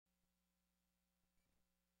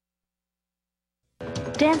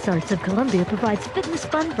Dance Arts of Columbia provides fitness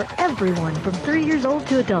fun for everyone from 3 years old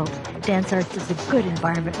to adults. Dance Arts is a good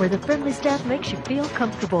environment where the friendly staff makes you feel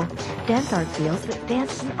comfortable. Dance Arts feels that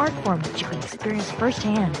dance is an art form that you can experience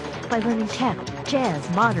firsthand by learning tap, jazz,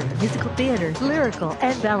 modern, musical theater, lyrical,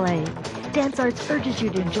 and ballet. Dance Arts urges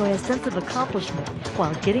you to enjoy a sense of accomplishment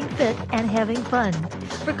while getting fit and having fun.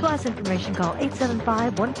 For class information, call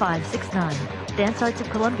 875-1569. Dance Arts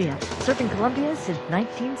of Columbia, serving Columbia since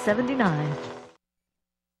 1979.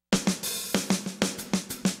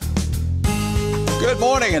 Good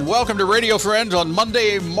morning and welcome to Radio Friends on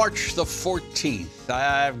Monday, March the 14th.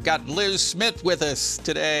 I've got Liz Schmidt with us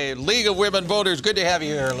today, League of Women Voters. Good to have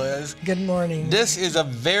you here, Liz. Good morning. This is a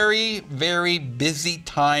very, very busy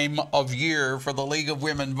time of year for the League of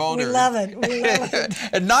Women Voters. We love it. We love it.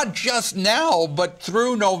 And not just now, but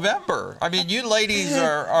through November. I mean, you ladies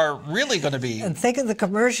are really going to be... And think of the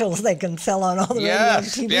commercials they can sell on all the radio and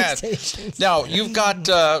TV stations. Now, you've got...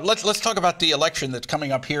 let's talk about the election that's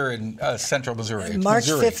coming up here in central Missouri. March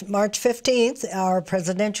 15th, our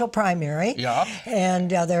presidential primary. Yeah.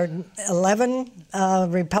 And there are 11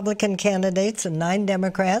 Republican candidates and 9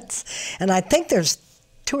 Democrats. And I think there's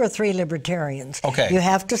 2 or 3 libertarians. Okay. You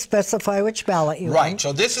have to specify which ballot you want. Right.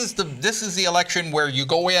 So this is the election where you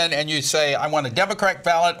go in and you say, I want a Democrat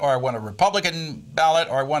ballot, or I want a Republican ballot,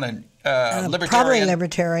 or I want a libertarian. Probably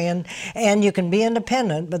libertarian. And you can be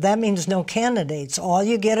independent, but that means no candidates. All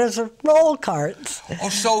you get is roll cards. Oh,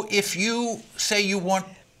 so if you say you want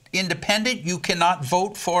independent, you cannot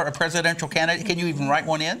vote for a presidential candidate? Can you even write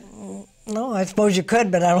one in? No, I suppose you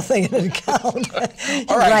could, but I don't think it would count. You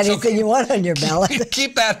All right, write so anything you want on your ballot.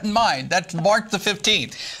 Keep that in mind. That's March the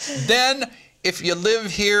 15th. Then, if you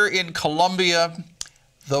live here in Columbia,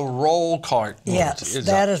 the roll cart vote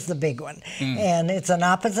is the big one. And it's an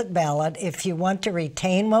opposite ballot. If you want to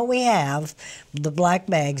retain what we have, the black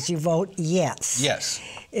bags, you vote yes. Yes.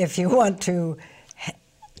 If you want to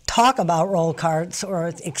talk about roll carts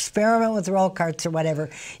or experiment with roll carts or whatever,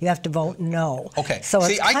 you have to vote no. Okay. So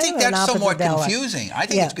see, I think that's somewhat confusing. I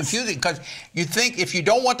think Yes. it's confusing because you think if you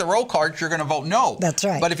don't want the roll carts, you're going to vote no. That's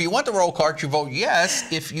right. But if you want the roll carts, you vote yes.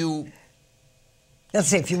 If you... Let's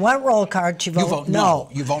see, if you want roll carts, you vote no.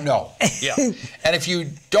 You vote no. Yeah. And if you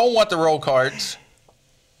don't want the roll carts,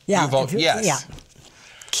 you vote yes. Yeah.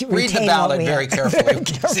 Read the ballot very carefully.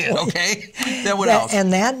 See it, okay? Then what else?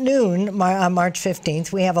 And that noon, on March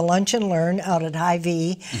 15th, we have a lunch and learn out at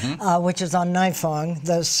Hy-Vee, which is on Nifong,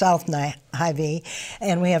 the South Hy-Vee.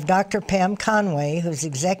 And we have Dr. Pam Conway, who's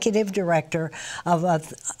executive director of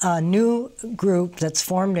a new group that's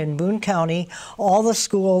formed in Boone County. All the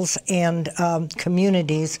schools and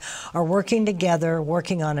communities are working together,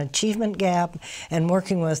 working on achievement gap and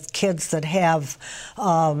working with kids that have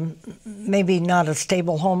maybe not a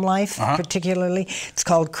stable home life, particularly. It's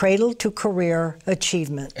called Cradle to Career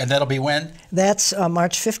Achievement. And that'll be when? That's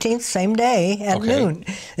March 15th, same day at noon,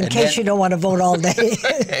 in case you don't want to vote all day.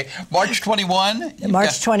 Okay. March 21?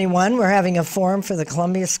 March 21, we're having a forum for the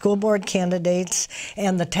Columbia School Board candidates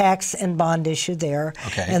and the tax and bond issue there.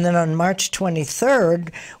 Okay. And then on March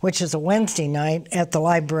 23rd, which is a Wednesday night at the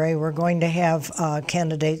library, we're going to have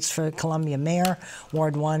candidates for Columbia Mayor,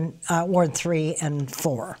 Ward 3 and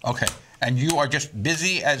 4. Okay. And you are just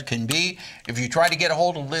busy as can be. If you try to get a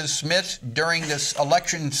hold of Liz Schmidt during this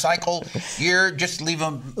election cycle year, just leave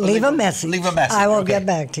a message. Leave a message. I will get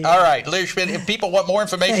back to you. All right, Liz Schmidt, if people want more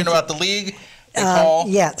information about the League, they call?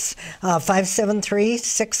 Yes,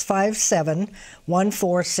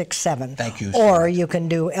 573-657-1467. Thank you, Or you can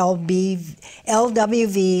do lwvcbc.org.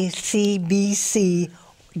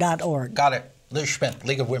 Got it. Liz Schmidt,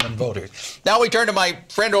 League of Women Voters. Now we turn to my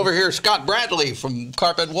friend over here, Scott Bradley from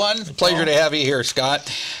Carpet One. Pleasure to have you here, Scott.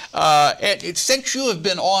 And since you have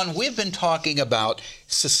been on, we've been talking about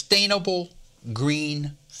sustainable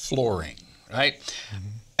green flooring, right?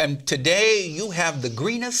 And today you have the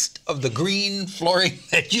greenest of the green flooring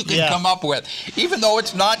that you can come up with, even though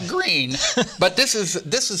it's not green. But this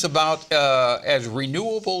is about as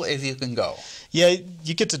renewable as you can go. Yeah,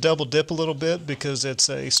 you get to double dip a little bit because it's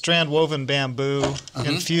a strand-woven bamboo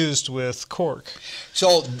infused with cork.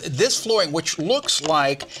 So this flooring, which looks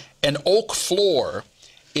like an oak floor,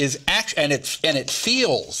 is actually, and it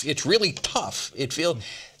feels, it's really tough.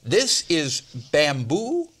 This is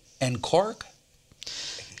bamboo and cork.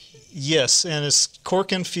 Yes, and it's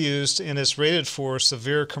cork infused, and it's rated for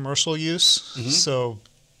severe commercial use. So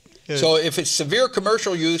if it's severe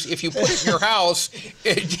commercial use, if you put it in your house,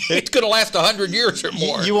 it's going to last 100 years or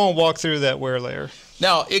more. You won't walk through that wear layer.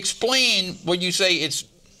 Now, explain when you say it's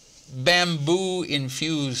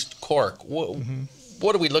bamboo-infused cork.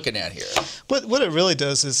 What are we looking at here? What it really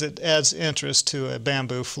does is it adds interest to a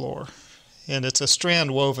bamboo floor. and it's a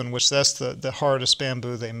strand-woven, which that's the hardest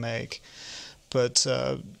bamboo they make. But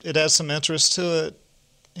it adds some interest to it,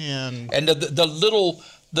 and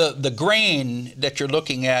the grain that you're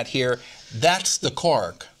looking at here, that's the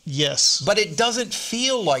cork. Yes. But it doesn't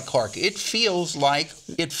feel like cork. It feels like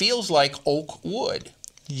oak wood.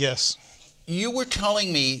 Yes. You were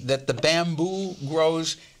telling me that the bamboo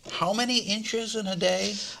grows how many inches in a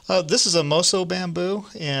day? This is a moso bamboo,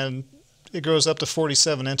 and it grows up to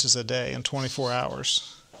 47 inches a day in 24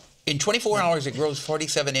 hours. In 24 hours, it grows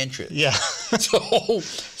 47 inches. Yeah.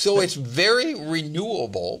 So it's very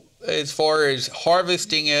renewable as far as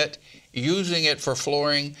harvesting it, using it for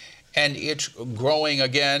flooring, and it's growing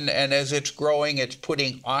again. And as it's growing, it's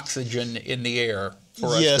putting oxygen in the air for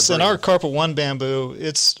us to breathe. Yes, and our Carpet One bamboo,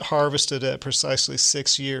 it's harvested at precisely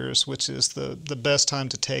 6 years, which is the best time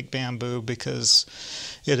to take bamboo, because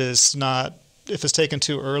it is not, if it's taken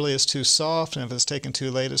too early, it's too soft, and if it's taken too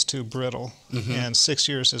late, it's too brittle. And 6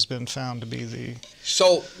 years has been found to be the...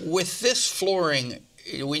 So with this flooring,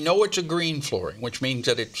 we know it's a green flooring, which means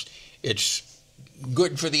that it's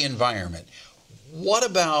good for the environment. What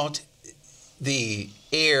about the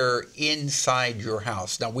air inside your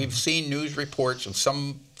house? Now, we've seen news reports of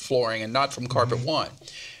some flooring, and not from Carpet One,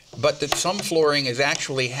 but that some flooring is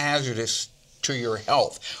actually hazardous to your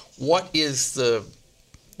health. What's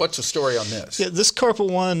the story on this? Yeah, this Carpet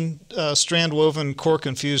One strand-woven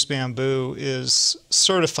cork-infused bamboo is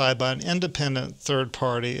certified by an independent third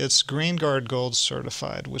party. It's Green Guard Gold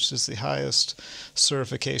certified, which is the highest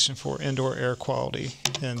certification for indoor air quality.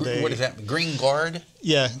 And what is that? Green Guard?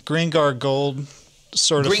 Yeah, Green Guard Gold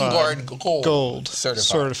certified. Green Guard Gold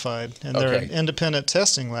certified. And they're an independent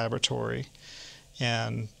testing laboratory,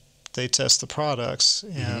 and they test the products.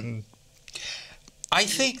 And I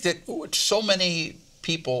think that what so many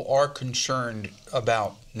people are concerned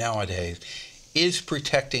about nowadays is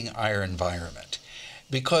protecting our environment,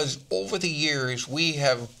 because over the years we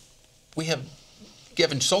have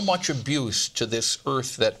given so much abuse to this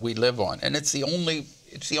earth that we live on, and it's the only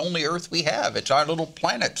earth we have. It's our little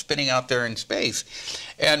planet spinning out there in space.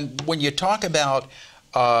 And when you talk about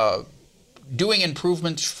doing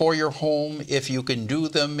improvements for your home, if you can do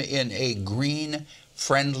them in a green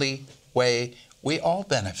friendly way, we all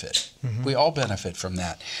benefit. We all benefit from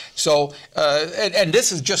that. So, and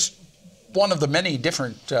this is just one of the many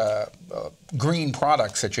different green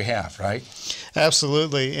products that you have, right?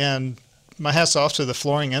 Absolutely. And my hat's off to the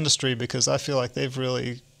flooring industry, because I feel like they've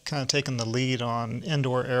really kind of taken the lead on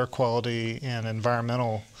indoor air quality and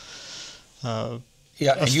environmental and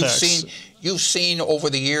effects. you've seen over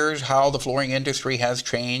the years how the flooring industry has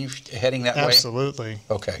changed, heading that way? Absolutely.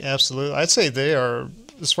 Okay. Absolutely. I'd say they are,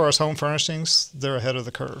 as far as home furnishings, they're ahead of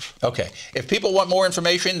the curve. Okay. If people want more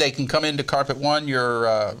information, they can come into Carpet One.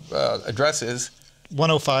 Your address is?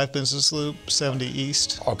 105 Business Loop, 70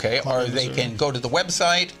 East. Okay. Or they can go to the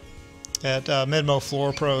website at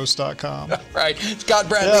midmofloorpros.com. Right. Scott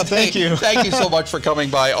Bradley, yeah, thank you. Thank you so much for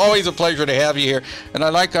coming by. Always a pleasure to have you here. And I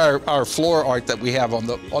like our floor art that we have on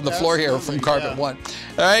the floor here from Carpet One.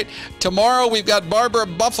 All right. Tomorrow we've got Barbara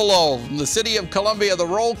Buffalo from the city of Columbia, the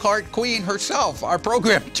roll cart queen herself. Our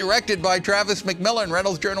program directed by Travis McMillan,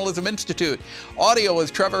 Reynolds Journalism Institute. Audio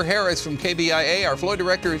is Trevor Harris from KBIA. Our floor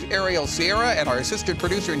director is Ariel Sierra, and our assistant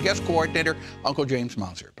producer and guest coordinator, Uncle James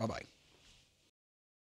Mauser. Bye-bye.